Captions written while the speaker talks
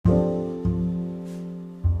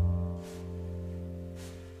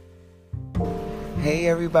Hey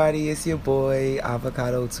everybody, it's your boy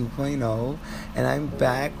Avakado 2.0, and I'm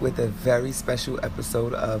back with a very special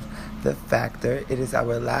episode of The Factor. It is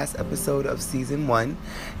our last episode of season 1,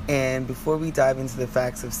 and before we dive into the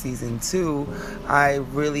facts of season 2, I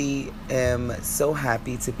really am so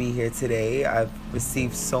happy to be here today. I've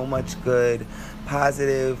received so much good,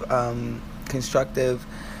 positive, constructive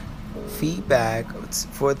feedback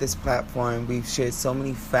for this platform. We've shared so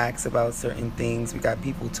many facts about certain things. We got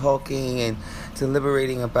people talking and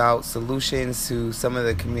deliberating about solutions to some of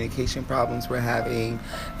the communication problems we're having.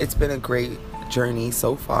 It's been a great journey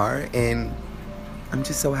so far, and I'm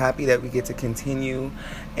just so happy that we get to continue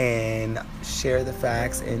and share the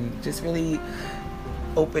facts and just really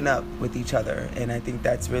open up with each other. And I think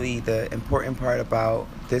that's really the important part about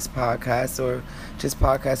this podcast, or just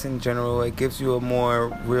podcasts in general. It gives you a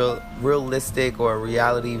more realistic or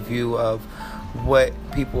reality view of what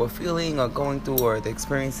people are feeling or going through, or the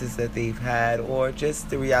experiences that they've had, or just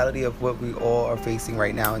the reality of what we all are facing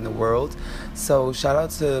right now in the world. So shout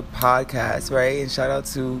out to podcasts, right? And shout out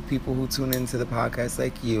to people who tune into the podcast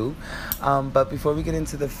like you. But before we get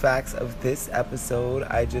into the facts of this episode,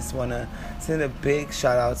 I just want to send a big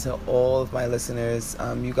shout out to all of my listeners.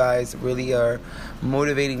 You guys really are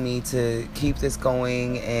motivating me to keep this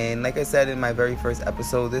going. And like I said in my very first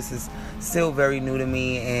episode, this is still very new to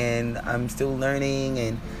me, and I'm still learning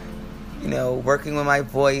and working with my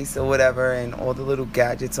voice or whatever, and all the little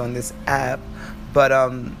gadgets on this app. But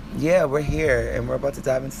yeah, we're here and we're about to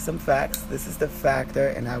dive into some facts. This is The Factor,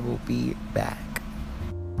 and I will be back.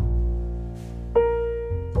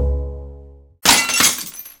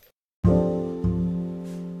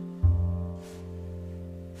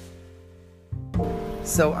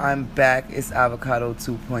 So I'm back. It's Avakado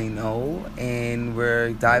 2.0, and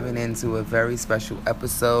we're diving into a very special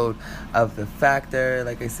episode of The Factor.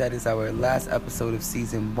 Like I said, it's our last episode of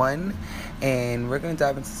season 1, and we're going to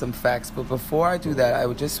dive into some facts. But before I do that, I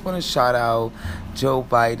would just want to shout out Joe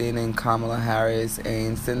Biden and Kamala Harris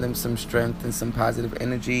and send them some strength and some positive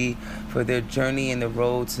energy for their journey in the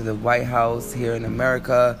road to the White House here in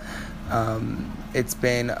America. It's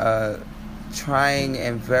been a trying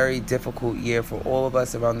and very difficult year for all of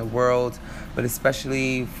us around the world, but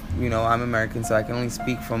especially, I'm American, so I can only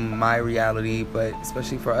speak from my reality, but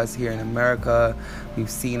especially for us here in America, we've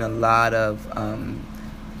seen a lot of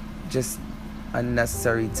just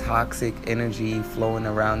unnecessary toxic energy flowing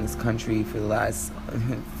around this country for the last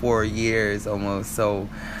 4 years almost. So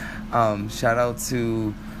shout out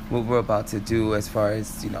to what we're about to do as far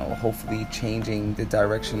as, hopefully changing the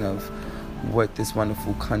direction of what this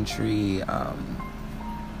wonderful country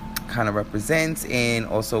kind of represents, and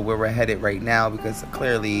also where we're headed right now, because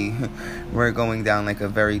clearly we're going down like a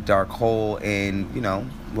very dark hole, and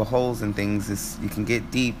with holes and things is, you can get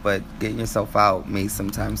deep, but getting yourself out may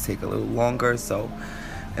sometimes take a little longer. So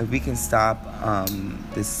if we can stop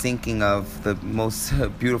the sinking of the most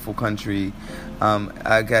beautiful country,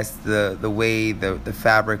 I guess the way the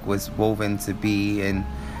fabric was woven to be, and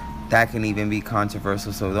that can even be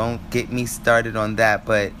controversial, so don't get me started on that.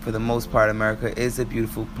 But for the most part, America is a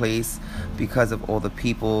beautiful place because of all the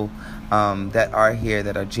people that are here,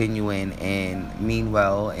 that are genuine and mean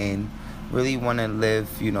well and really want to live,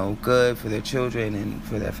 good for their children and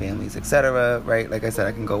for their families, etc. Right? Like I said,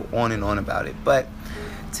 I can go on and on about it. But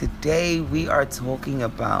today we are talking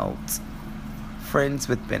about friends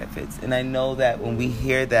with benefits. And I know that when we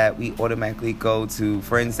hear that, we automatically go to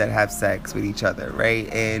friends that have sex with each other,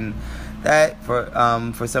 right? And that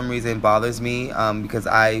for some reason bothers me, because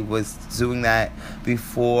I was doing that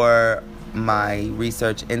before my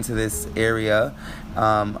research into this area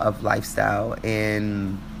of lifestyle,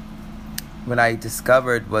 and what I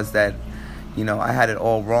discovered was that I had it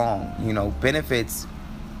all wrong. Benefits,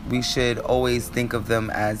 we should always think of them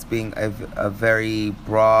as being a very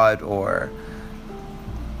broad or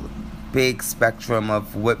big spectrum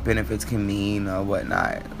of what benefits can mean or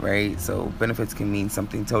whatnot, right? So benefits can mean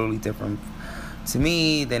something totally different to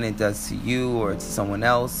me than it does to you or to someone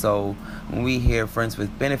else. So when we hear friends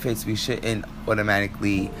with benefits, we shouldn't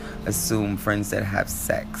automatically assume friends that have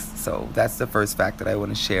sex. So that's the first fact that I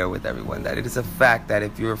want to share with everyone, that it is a fact that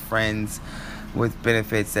if you're friends with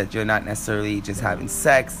benefits, that you're not necessarily just having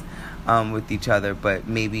sex with each other, but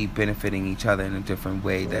maybe benefiting each other in a different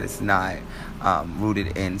way that is not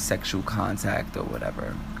rooted in sexual contact or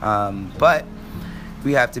whatever. But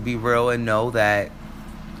we have to be real and know that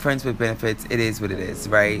friends with benefits, it is what it is,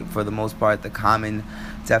 right? For the most part, the common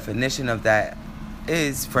definition of that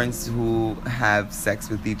is friends who have sex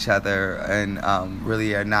with each other and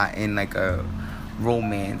really are not in like a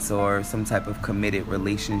romance or some type of committed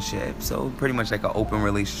relationship. So pretty much like an open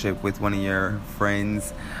relationship with one of your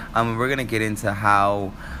friends. We're going to get into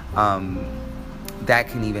how that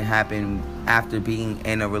can even happen after being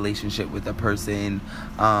in a relationship with a person,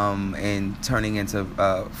 and turning into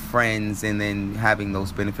friends, and then having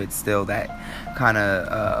those benefits still that kind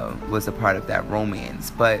of was a part of that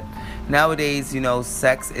romance. But nowadays,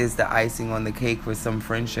 sex is the icing on the cake for some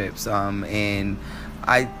friendships, and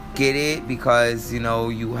I get it because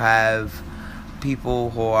you have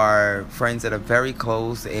people who are friends that are very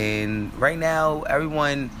close, and right now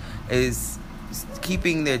everyone is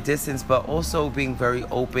keeping their distance, but also being very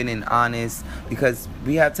open and honest, because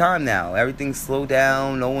we have time now. Everything's slowed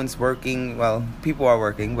down. No one's working. Well, people are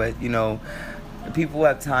working, but people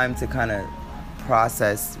have time to kind of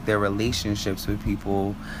process their relationships with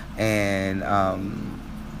people, and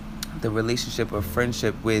the relationship or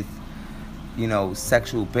friendship with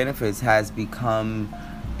sexual benefits has become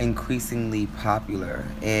increasingly popular.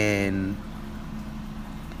 And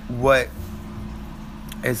what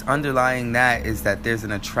is underlying that is that there's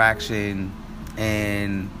an attraction,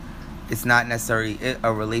 and it's not necessarily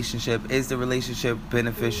a relationship. Is the relationship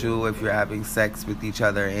beneficial if you're having sex with each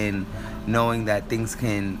other and knowing that things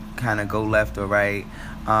can kind of go left or right?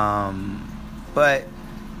 But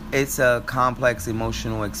it's a complex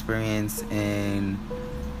emotional experience, and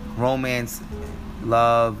romance,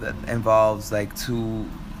 love involves like two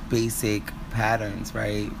basic patterns,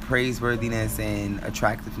 right? Praiseworthiness and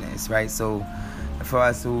attractiveness, right? So for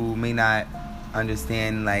us who may not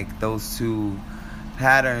understand like those two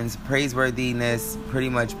patterns, praiseworthiness pretty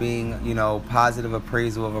much being positive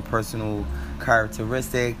appraisal of a personal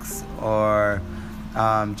characteristics, or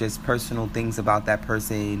just personal things about that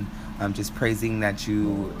person, just praising that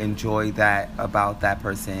you enjoy that about that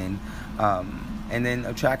person, and then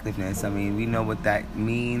attractiveness, we know what that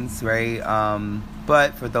means, right?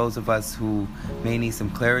 But for those of us who may need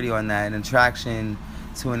some clarity on that, an attraction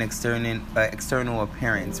to an external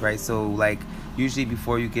appearance, right? So like usually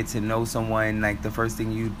before you get to know someone, like the first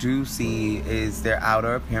thing you do see is their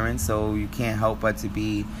outer appearance, so you can't help but to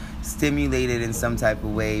be stimulated in some type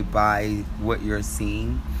of way by what you're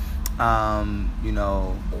seeing.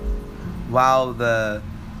 While the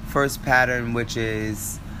first pattern, which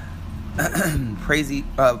is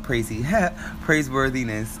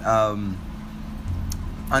praiseworthiness,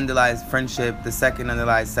 underlies friendship, the second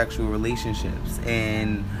underlies sexual relationships,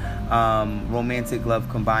 and romantic love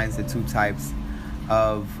combines the two types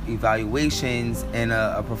of evaluations in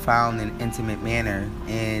a profound and intimate manner.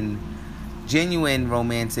 And genuine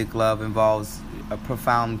romantic love involves a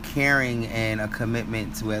profound caring and a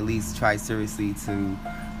commitment to at least try seriously to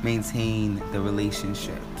maintain the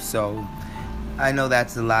relationship. So I know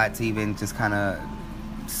that's a lot to even just kind of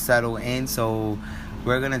settle in, so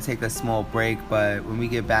we're going to take a small break, but when we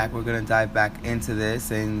get back, we're going to dive back into this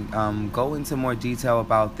and go into more detail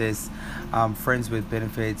about this friends with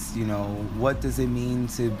benefits. What does it mean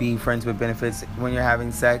to be friends with benefits when you're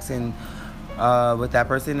having sex and with that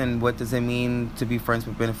person, and what does it mean to be friends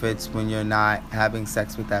with benefits when you're not having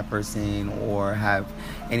sex with that person or have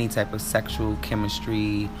any type of sexual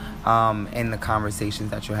chemistry in the conversations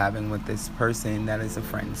that you're having with this person that is a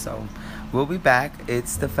friend. So we'll be back.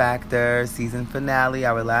 It's The Factor season finale,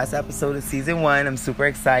 our last episode of season 1. I'm super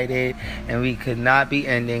excited, and we could not be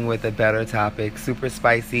ending with a better topic. Super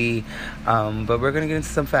spicy, but we're going to get into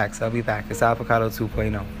some facts. I'll be back. It's Avakado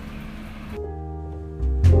 2.0.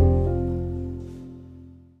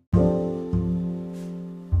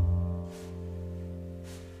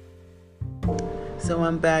 So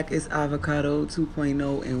I'm back. It's Avakado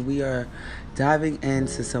 2.0, and we are diving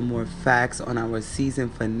into some more facts on our season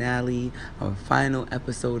finale, our final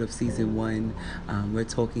episode of season 1. We're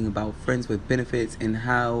talking about friends with benefits and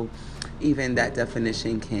how even that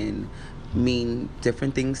definition can mean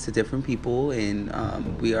different things to different people, and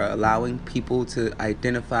we are allowing people to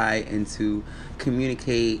identify and to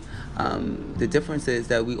communicate the differences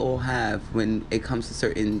that we all have when it comes to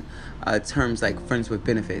certain terms like friends with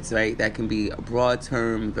benefits, right? That can be a broad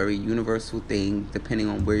term, very universal thing, depending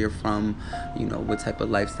on where you're from, what type of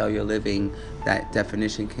lifestyle you're living. That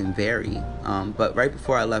definition can vary. But right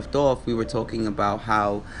before I left off, we were talking about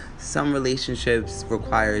how some relationships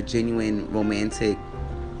require genuine romantic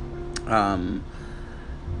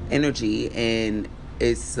energy, and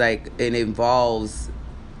it involves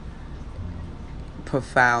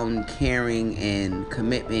profound caring and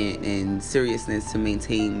commitment and seriousness to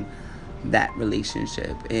maintain that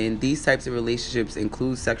relationship. And these types of relationships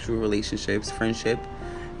include sexual relationships, friendship,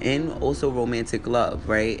 and also romantic love,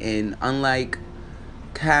 right? And unlike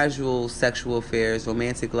casual sexual affairs,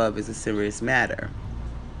 romantic love is a serious matter.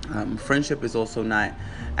 Friendship is also not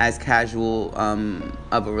as casual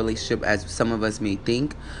of a relationship as some of us may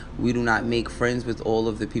think. We do not make friends with all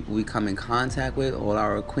of the people we come in contact with, all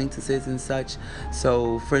our acquaintances and such.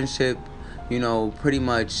 So friendship, pretty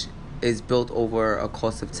much is built over a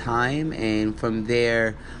course of time, and from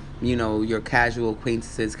there, your casual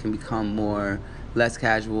acquaintances can become less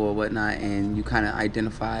casual or whatnot, and you kind of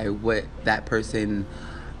identify what that person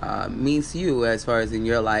means to you as far as in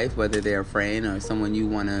your life, whether they're a friend or someone you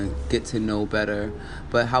want to get to know better.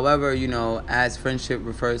 But however, as friendship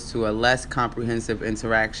refers to a less comprehensive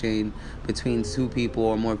interaction between two people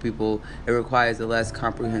or more people, it requires a less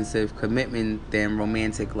comprehensive commitment than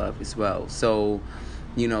romantic love as well. So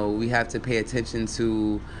we have to pay attention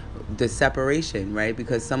to the separation, right?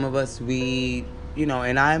 Because some of us,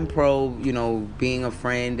 and I'm pro, being a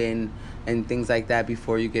friend and things like that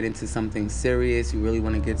before you get into something serious. You really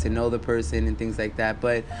want to get to know the person and things like that.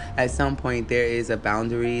 But at some point, there is a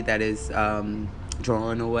boundary that is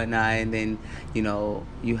drawn or whatnot, and then,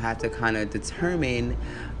 you have to kind of determine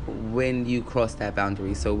when you cross that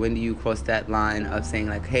boundary. So when do you cross that line of saying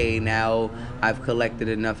like, hey, now I've collected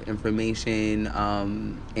enough information,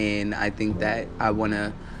 and I think that I want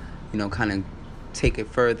to, kind of take it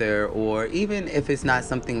further. Or even if it's not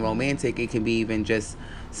something romantic, it can be even just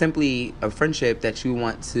simply a friendship that you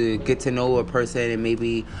want to get to know a person and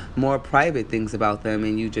maybe more private things about them,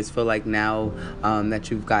 and you just feel like now that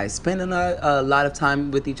you guys spend a lot of time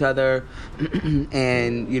with each other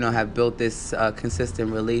and have built this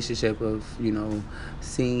consistent relationship of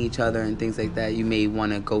seeing each other and things like that, you may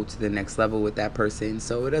want to go to the next level with that person.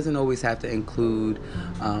 So it doesn't always have to include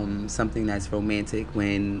something that's romantic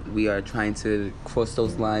when we are trying to cross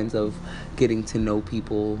those lines of getting to know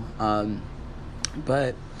people.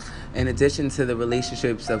 But in addition to the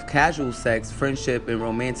relationships of casual sex, friendship, and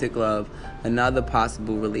romantic love, another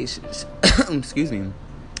possible relationship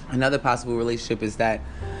is that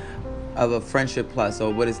of a friendship plus,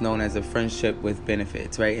 or what is known as a friendship with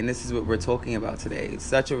benefits, right? And this is what we're talking about today.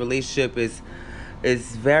 Such a relationship is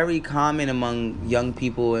very common among young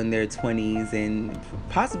people in their 20s and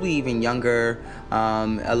possibly even younger.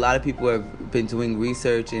 A lot of people have been doing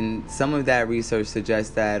research, and some of that research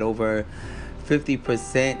suggests that over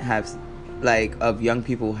 50% of young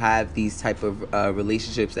people have these type of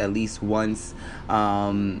relationships at least once,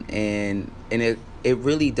 and it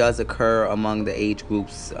really does occur among the age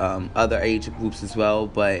groups, other age groups as well,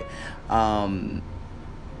 but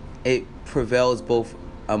it prevails both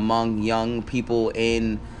among young people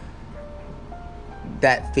in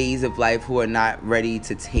that phase of life who are not ready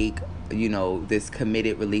to take this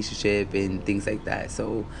committed relationship and things like that.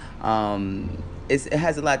 So it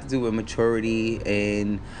has a lot to do with maturity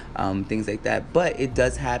and things like that. But it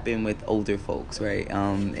does happen with older folks, right?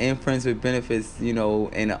 And friends with benefits, in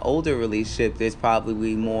an older relationship, there's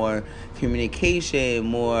probably more communication,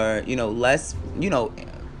 more, less,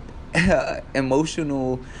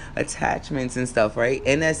 emotional attachments and stuff, right?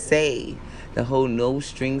 NSA, the whole no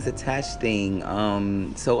strings attached thing.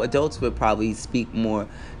 So adults would probably speak more,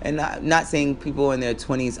 and not saying people in their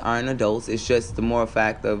 20s aren't adults. It's just the more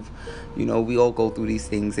fact of, we all go through these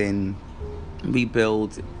things and we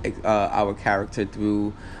build our character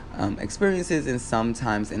through experiences, and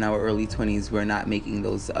sometimes in our early 20s we're not making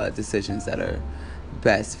those decisions that are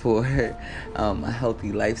best for a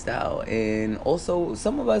healthy lifestyle. And also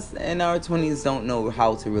some of us in our 20s don't know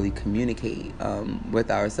how to really communicate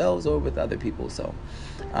with ourselves or with other people. So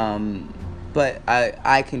but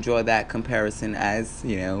I can draw that comparison as,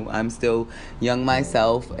 I'm still young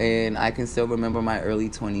myself, and I can still remember my early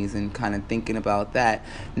 20s and kind of thinking about that.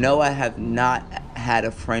 No, I have not had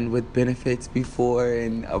a friend with benefits before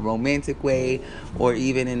in a romantic way or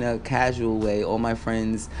even in a casual way. All my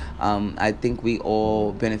friends, I think we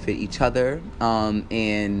all benefit each other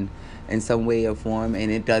in some way or form,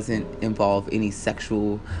 and it doesn't involve any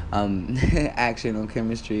sexual action or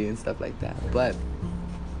chemistry and stuff like that. But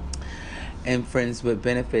and friends with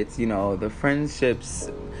benefits, the friendships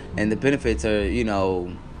and the benefits are,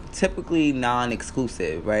 typically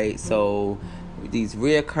non-exclusive, right? So these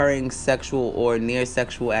reoccurring sexual or near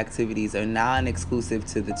sexual activities are non-exclusive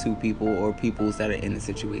to the two people or peoples that are in the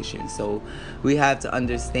situation. So we have to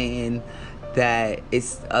understand that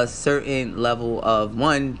it's a certain level of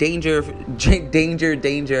danger,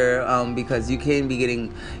 because you can be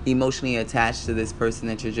getting emotionally attached to this person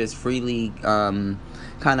that you're just freely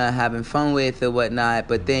kind of having fun with or whatnot,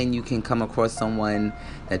 but then you can come across someone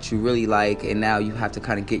that you really like, and now you have to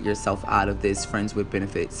kind of get yourself out of this friends with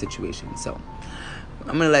benefits situation. So I'm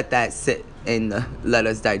going to let that sit and let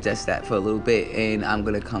us digest that for a little bit, and I'm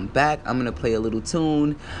going to come back. I'm going to play a little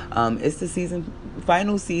tune. It's the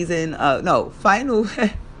final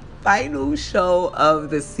final show of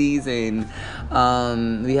the season.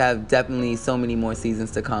 We have definitely so many more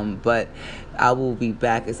seasons to come, but I will be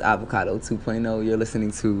back as Avakado 2.0. You're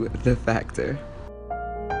listening to The Factor.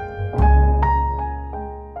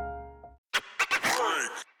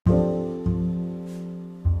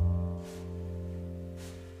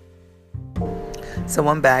 So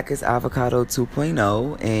I'm back as Avakado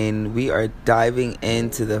 2.0, and we are diving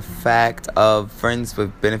into the fact of friends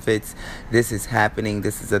with benefits. This is happening.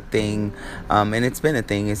 This is a thing, and it's been a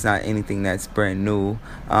thing. It's not anything that's brand new,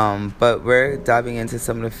 but we're diving into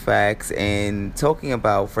some of the facts and talking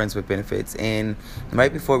about friends with benefits. And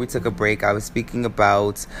right before we took a break, I was speaking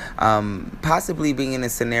about possibly being in a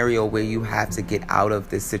scenario where you have to get out of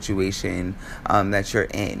this situation that you're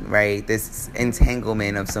in, right? This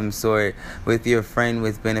entanglement of some sort with your friend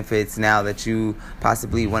with benefits, now that you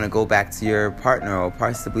possibly want to go back to your partner, or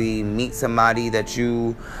possibly meet somebody that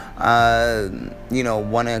you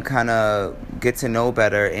want to kind of get to know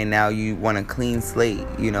better, and now you want a clean slate,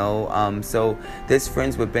 so this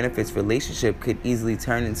friends with benefits relationship could easily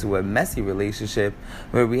turn into a messy relationship,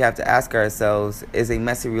 where we have to ask ourselves, is a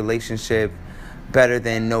messy relationship better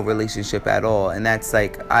than no relationship at all? And that's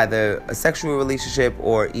like either a sexual relationship,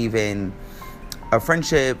 or even a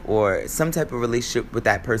friendship, or some type of relationship with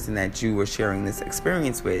that person that you were sharing this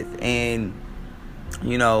experience with. And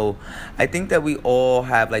I think that we all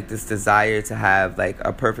have like this desire to have like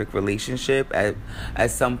a perfect relationship at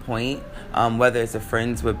some point, whether it's a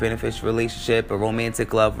friends with benefits relationship, a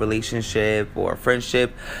romantic love relationship, or a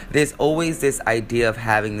friendship. There's always this idea of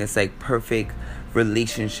having this like perfect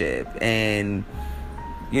relationship. And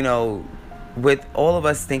with all of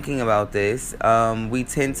us thinking about this, we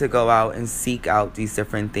tend to go out and seek out these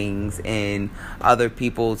different things in other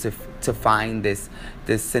people to find this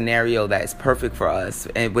scenario that is perfect for us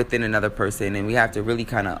and within another person. And we have to really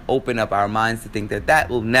kind of open up our minds to think that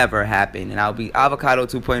will never happen. And Avakado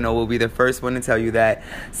 2.0 will be the first one to tell you that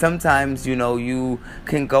sometimes, you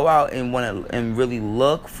can go out and really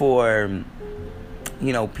look for,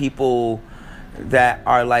 people that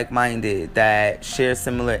are like-minded, that share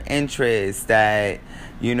similar interests, that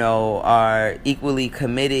are equally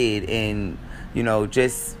committed, and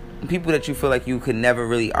just people that you feel like you could never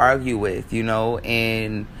really argue with,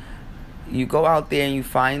 and you go out there and you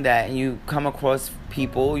find that, and you come across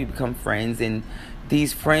people, you become friends, and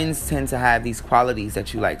these friends tend to have these qualities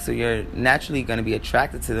that you like, so you're naturally going to be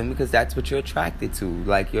attracted to them because that's what you're attracted to.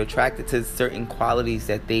 Like, you're attracted to certain qualities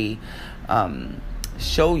that they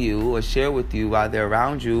show you or share with you while they're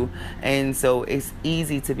around you. And so it's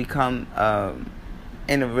easy to become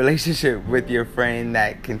in a relationship with your friend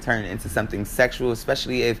that can turn into something sexual,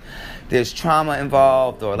 especially if there's trauma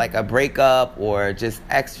involved, or like a breakup, or just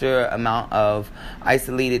extra amount of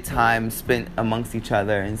isolated time spent amongst each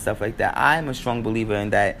other and stuff like that. I'm a strong believer in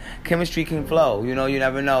that chemistry can flow. You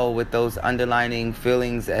never know with those underlining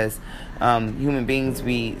feelings. As human beings,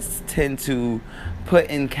 we tend to put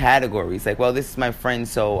in categories like, well, this is my friend,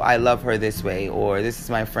 so I love her this way, or this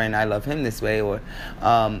is my friend, I love him this way, or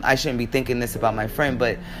I shouldn't be thinking this about my friend.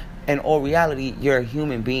 But in all reality, you're a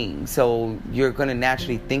human being, so you're going to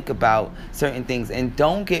naturally think about certain things. And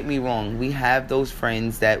don't get me wrong, we have those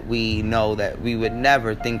friends that we know that we would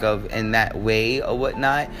never think of in that way or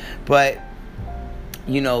whatnot, but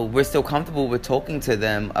we're still comfortable with talking to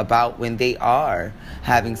them about when they are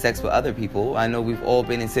having sex with other people. I know we've all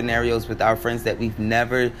been in scenarios with our friends that we've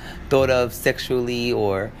never thought of sexually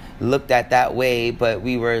or looked at that way, but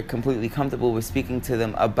we were completely comfortable with speaking to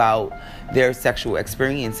them about their sexual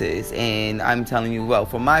experiences. And I'm telling you, well,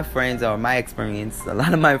 for my friends, or my experience, a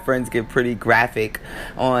lot of my friends get pretty graphic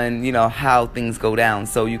on, how things go down.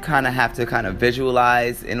 So you kind of have to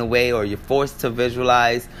visualize in a way, or you're forced to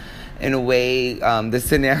visualize in a way, the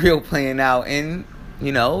scenario playing out. And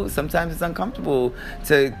sometimes it's uncomfortable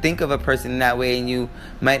to think of a person in that way, and you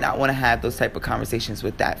might not want to have those type of conversations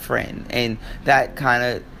with that friend, and that kind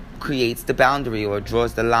of creates the boundary or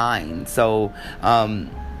draws the line. So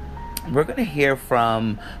we're going to hear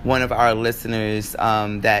from one of our listeners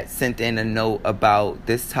that sent in a note about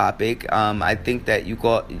this topic. I think that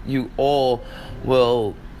you all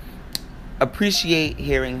will appreciate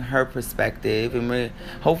hearing her perspective, and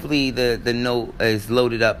hopefully the note is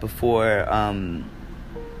loaded up before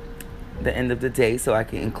the end of the day, so I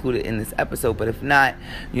can include it in this episode. But if not,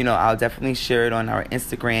 I'll definitely share it on our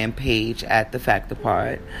Instagram page at The Factor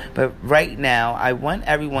Part. But right now, I want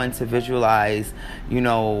everyone to visualize,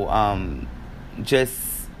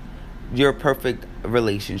 just your perfect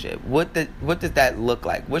relationship? What does that look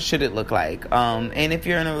like? What should it look like? And if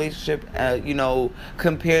you're in a relationship,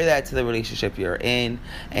 compare that to the relationship you're in,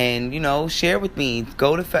 and share with me.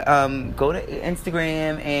 Go to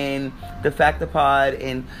Instagram and the Factor Pod,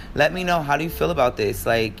 and let me know, how do you feel about this?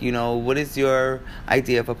 Like, what is your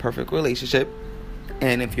idea of a perfect relationship?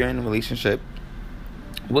 And if you're in a relationship,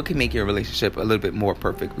 what can make your relationship a little bit more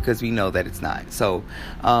perfect? Because we know that it's not. So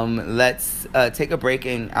let's take a break,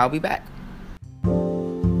 and I'll be back.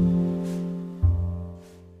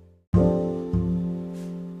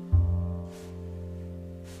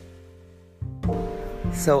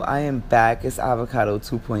 So I am back. It's Avakado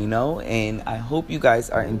 2.0, and I hope you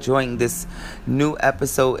guys are enjoying this new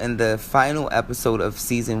episode and the final episode of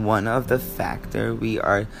season 1 of The Factor. We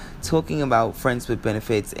are talking about friends with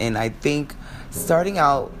benefits, and I think starting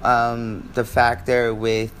out The Factor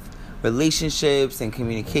with relationships and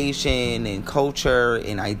communication and culture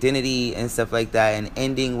and identity and stuff like that, and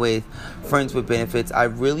ending with friends with benefits, I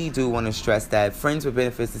really do want to stress that friends with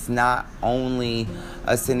benefits is not only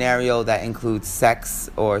a scenario that includes sex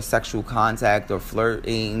or sexual contact or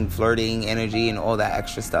flirting energy and all that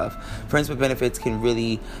extra stuff. Friends with benefits can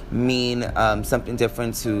really mean something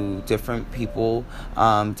different to different people,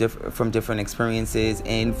 from different experiences,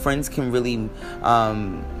 and friends can really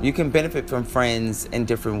you can benefit from friends in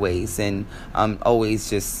different ways, and always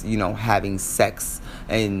just having sex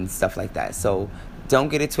and stuff like that. So don't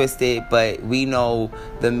get it twisted, but we know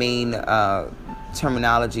the main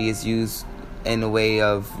terminology is used in the way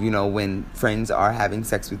of when friends are having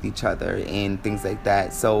sex with each other and things like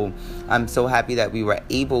that. So I'm so happy that we were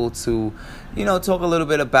able to talk a little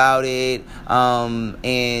bit about it,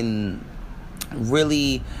 and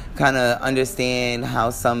really kind of understand how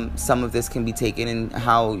some of this can be taken, and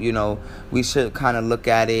how we should kind of look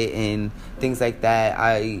at it and things like that.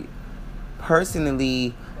 I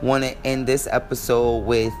personally want to end this episode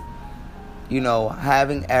with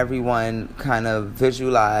having everyone kind of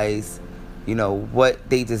visualize what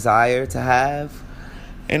they desire to have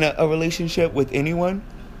in a relationship with anyone,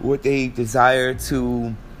 what they desire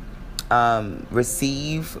to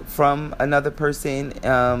receive from another person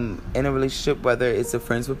in a relationship, whether it's a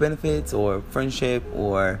friends with benefits or friendship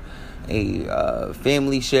or a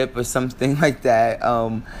family ship or something like that.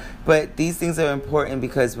 But these things are important,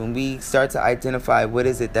 because when we start to identify what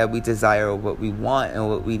is it that we desire, or what we want and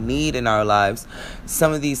what we need in our lives,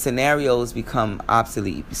 some of these scenarios become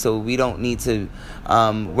obsolete. So we don't need to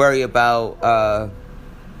worry about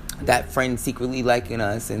that friend secretly liking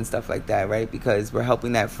us and stuff like that, right? Because we're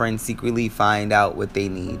helping that friend secretly find out what they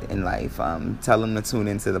need in life. Tell them to tune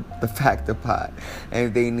into the Factor Pod, and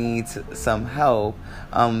if they need some help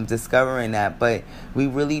discovering that. But we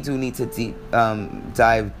really do need to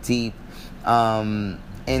dive deep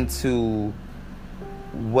into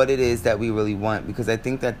what it is that we really want, because I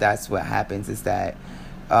think that that's what happens, is that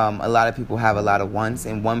a lot of people have a lot of wants,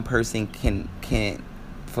 and one person can't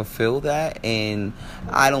fulfill that, and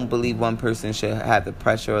I don't believe one person should have the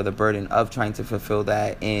pressure or the burden of trying to fulfill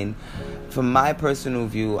that. And from my personal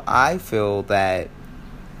view, I feel that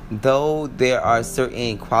though there are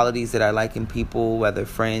certain qualities that I like in people, whether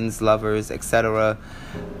friends, lovers, etc.,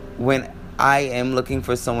 when I am looking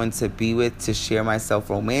for someone to be with, to share myself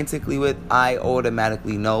romantically with, I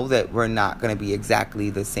automatically know that we're not going to be exactly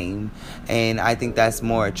the same. And I think that's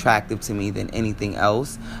more attractive to me than anything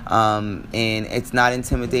else. And it's not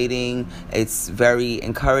intimidating. It's very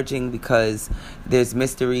encouraging, because there's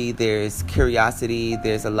mystery, there's curiosity,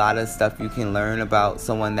 there's a lot of stuff you can learn about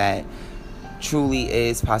someone that truly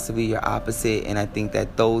is possibly your opposite. And I think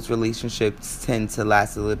that those relationships tend to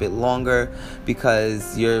last a little bit longer,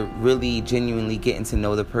 because you're really genuinely getting to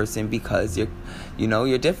know the person, because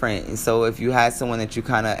you're different. And so if you had someone that you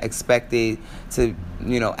kind of expected to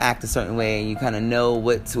act a certain way, and you kind of know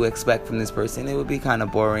what to expect from this person, it would be kind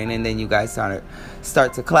of boring. And then you guys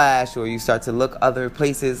start to clash, or you start to look other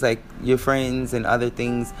places, like your friends and other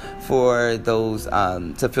things, for those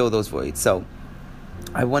to fill those voids. So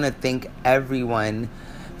I want to thank everyone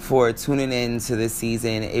for tuning in to this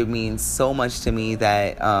season. It means so much to me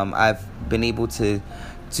that I've been able to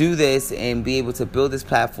do this and be able to build this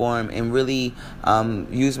platform and really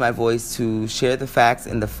use my voice to share the facts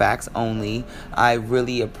and the facts only. I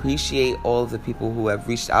really appreciate all of the people who have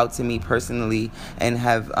reached out to me personally and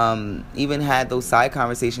have even had those side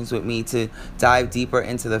conversations with me to dive deeper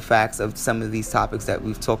into the facts of some of these topics that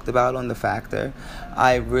we've talked about on The Factor.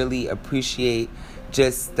 I really appreciate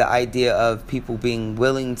just the idea of people being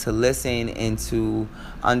willing to listen and to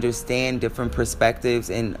understand different perspectives,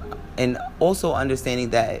 and also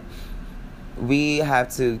understanding that we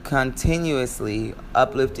have to continuously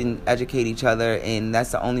uplift and educate each other, and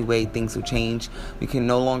that's the only way things will change. We can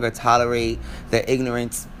no longer tolerate the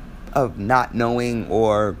ignorance of not knowing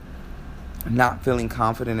or not feeling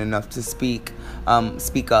confident enough to speak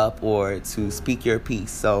up or to speak your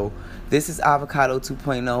piece. So this is Avakado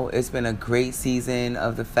 2.0. It's been a great season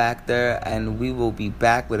of The Factor, and we will be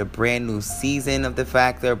back with a brand new season of The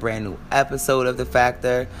Factor, a brand new episode of The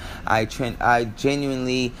Factor. I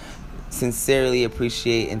genuinely, sincerely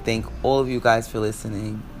appreciate and thank all of you guys for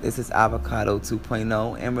listening. This is Avakado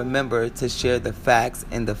 2.0, and remember to share the facts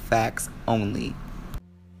and the facts only.